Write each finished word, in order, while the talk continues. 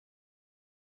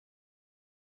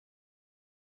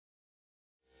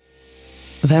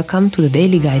Welcome to the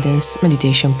Daily Guidance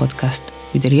Meditation Podcast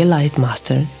with a Realized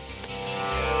Master.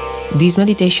 These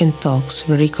meditation talks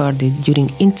were recorded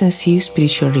during intensive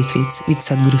spiritual retreats with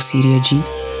Satguru Sirio Ji.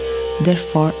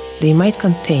 Therefore, they might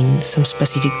contain some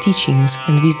specific teachings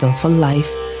and wisdom for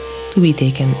life to be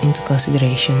taken into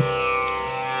consideration.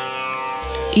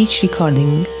 Each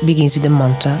recording begins with a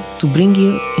mantra to bring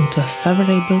you into a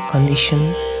favorable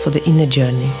condition for the inner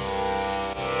journey.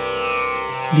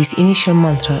 This initial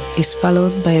mantra is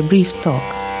followed by a brief talk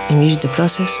in which the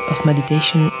process of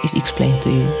meditation is explained to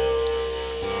you.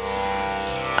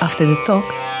 After the talk,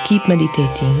 keep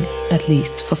meditating at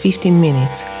least for 15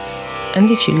 minutes,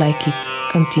 and if you like it,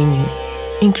 continue,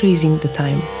 increasing the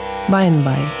time by and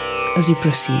by as you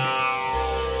proceed.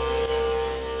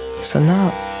 So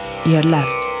now you are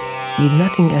left with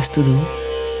nothing else to do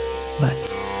but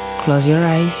close your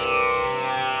eyes,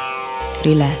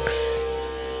 relax,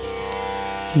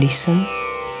 listen,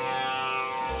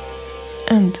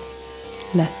 and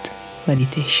let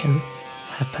meditation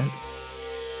happen.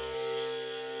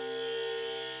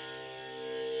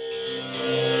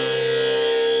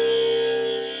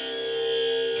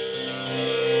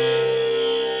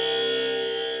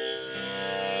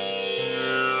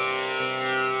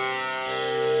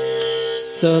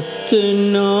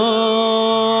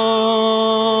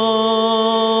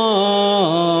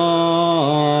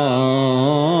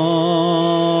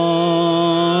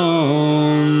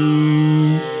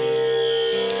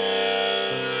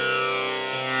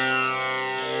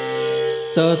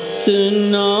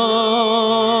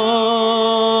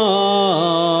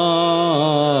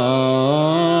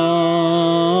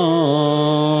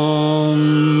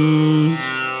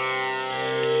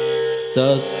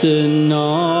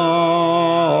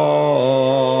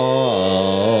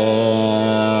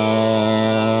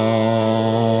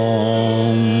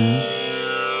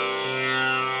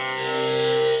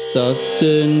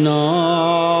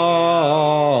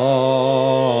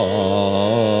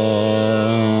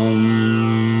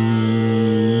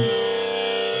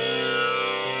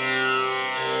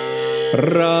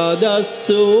 Radha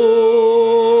so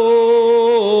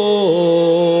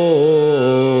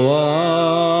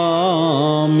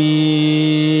ami,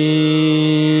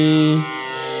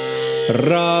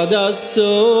 Radha so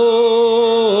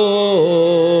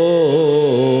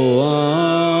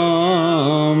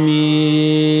ami,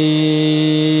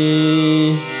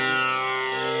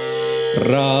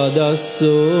 Radha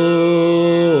so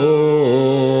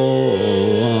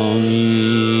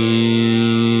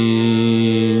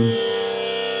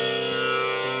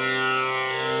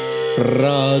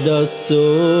Radha so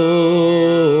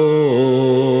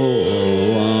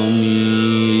ami,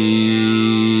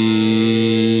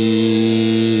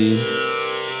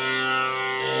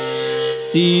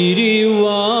 Siri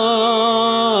Vaheguru,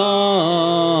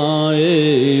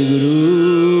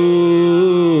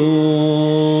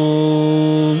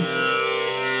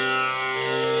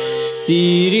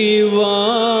 Siri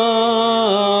Vaheguru,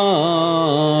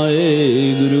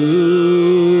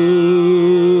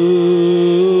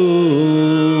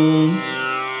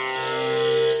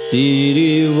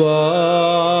 Siri Vaheguru,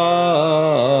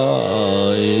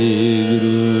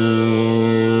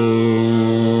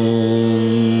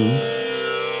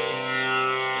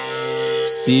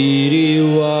 Siri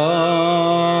Vaheguru,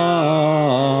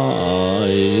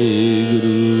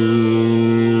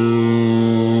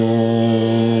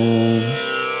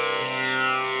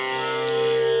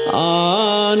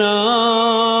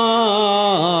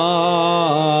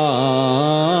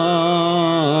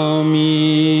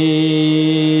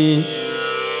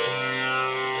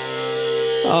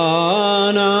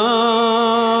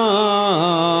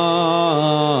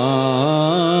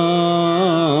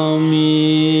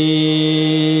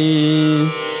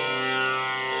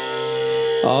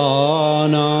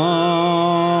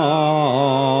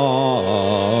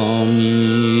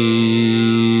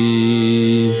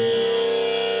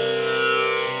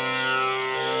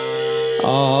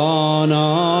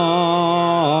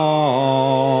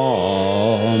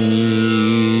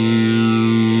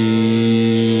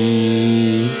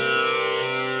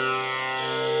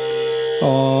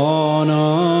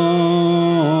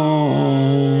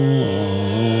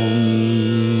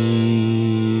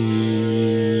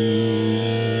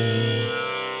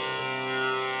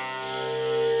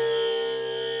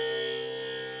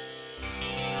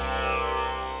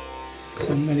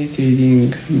 So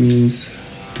meditating means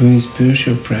doing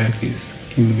spiritual practice.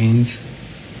 It means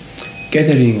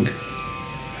gathering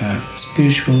a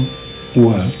spiritual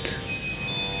world.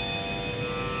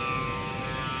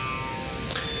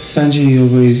 Sanjay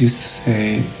always used to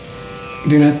say,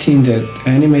 do not think that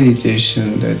any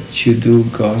meditation that you do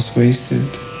goes wasted.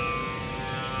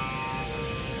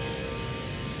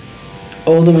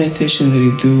 all the meditation that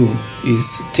you do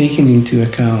is taken into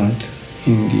account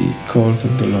in the court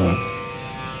of the Lord.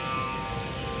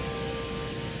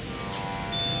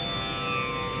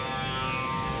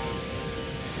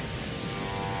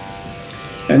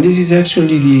 And this is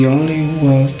actually the only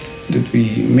wealth that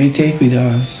we may take with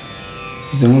us.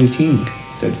 It's the only thing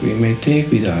that we may take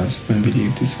with us when we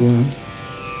leave this world.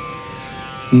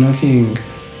 Nothing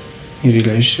in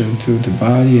relation to the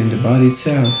body and the body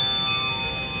itself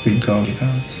will go with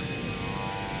us.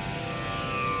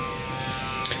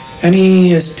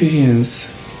 Any experience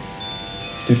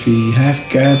that we have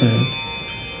gathered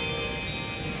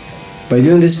by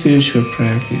doing the spiritual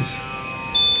practice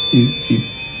is the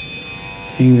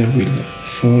thing that will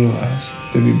follow us,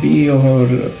 that will be our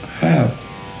help,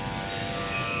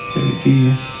 that will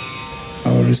be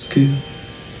our rescue.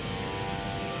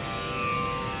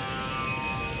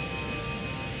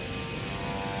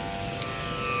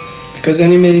 Because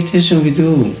any meditation we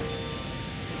do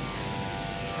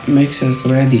makes us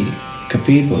ready,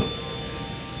 capable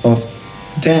of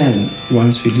then,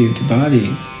 once we leave the body,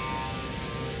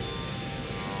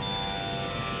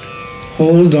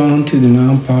 hold on to the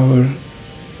non-power,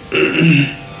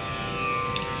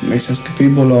 makes us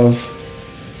capable of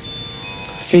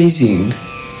facing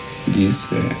this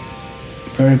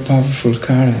very powerful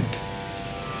current,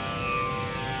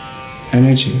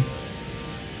 energy,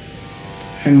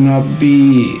 and not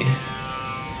be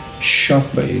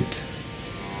shocked by it,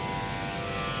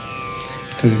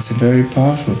 because it's a very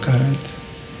powerful current.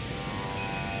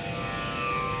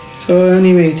 So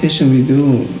any meditation we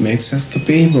do makes us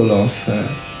capable of,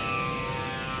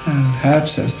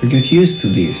 helps us to get used to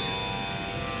this.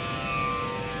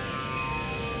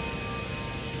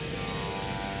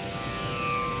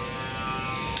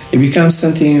 It becomes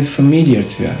something familiar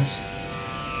to us.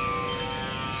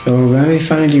 So when we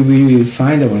finally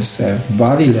find ourselves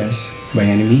bodiless by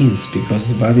any means, because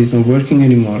the body is not working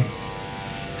anymore,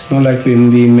 it's not like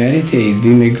when we meditate,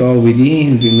 we may go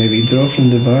within, we may withdraw from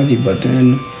the body, but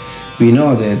then we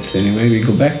know that anyway we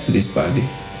go back to this body.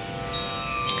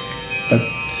 But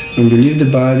when we leave the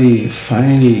body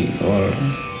finally, or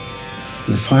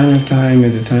the final time,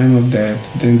 at the time of death,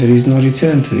 then there is no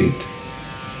return to it.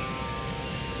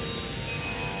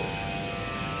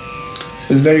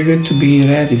 So it's very good to be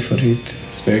ready for it.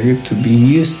 It's very good to be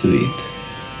used to it.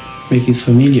 Make it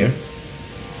familiar.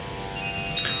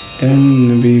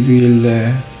 Then we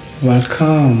will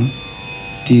welcome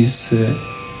this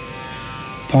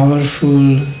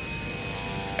powerful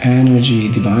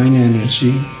energy, divine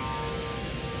energy,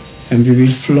 and we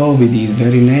will flow with it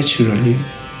very naturally.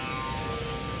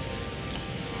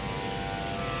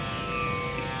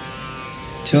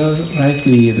 Just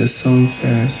rightly the song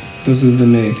says, those who do the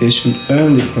meditation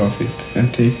earn the profit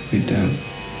and take it with them.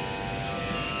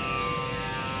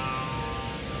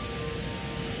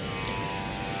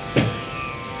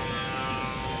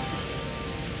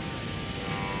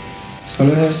 So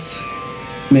let us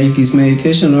make this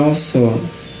meditation also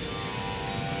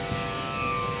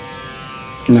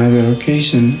another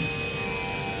occasion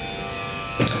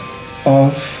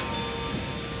of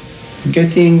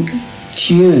getting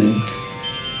tuned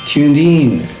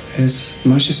in as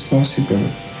much as possible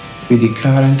with the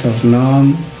current of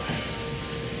Nam.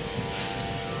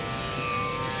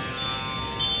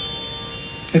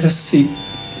 Let us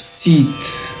sit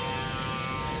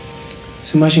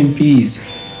so much in peace,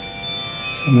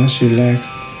 so much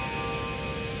relaxed,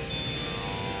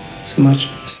 so much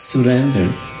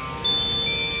surrendered.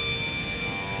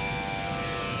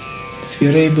 If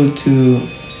you're able to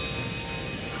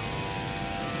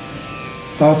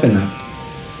open up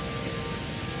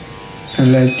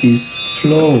and let this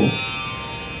flow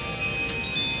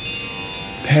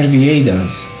permeate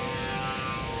us.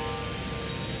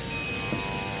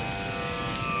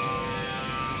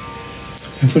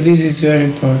 And for this it's very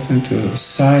important to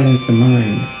silence the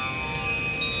mind,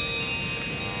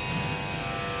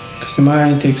 because the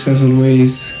mind takes us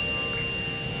always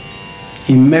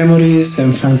in memories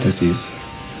and fantasies,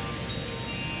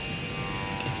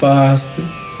 the past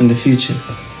and the future.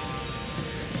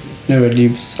 Never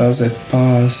leaves us at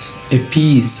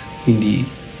peace in the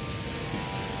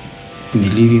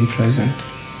living present.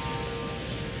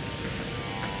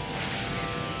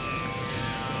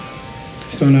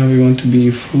 So now we want to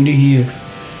be fully here.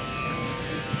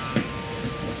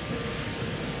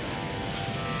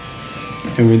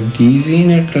 And with this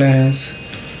inner glance,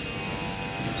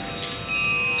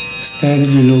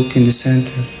 steadily look in the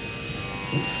center.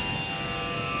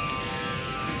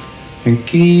 And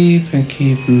keep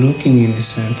looking in the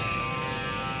center.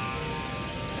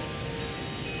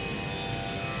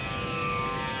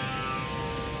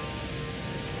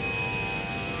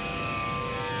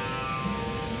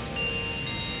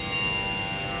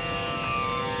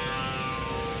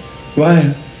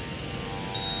 while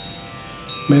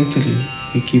mentally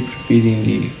we keep repeating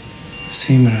the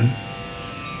Simran.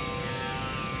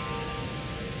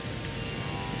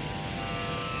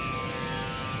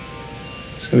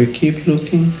 So we keep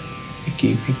looking, we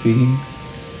keep repeating.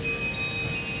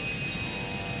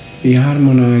 We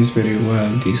harmonize very well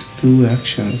these two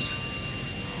actions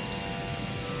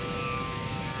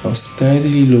of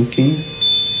steadily looking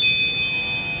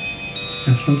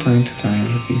and from time to time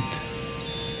repeat.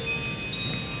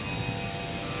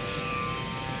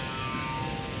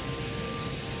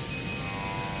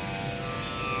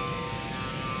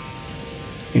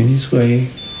 In this way,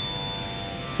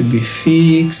 we'll be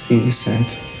fixed in the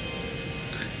center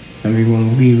and we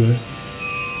won't waver.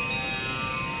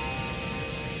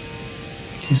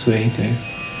 This way the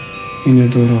inner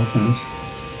door opens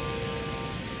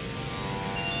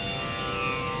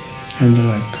and the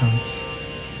light comes.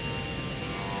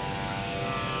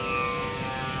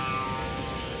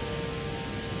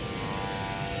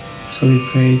 So we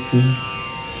pray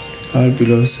to our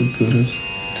beloved Satgurus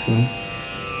to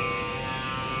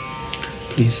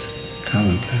please come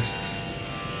and bless us.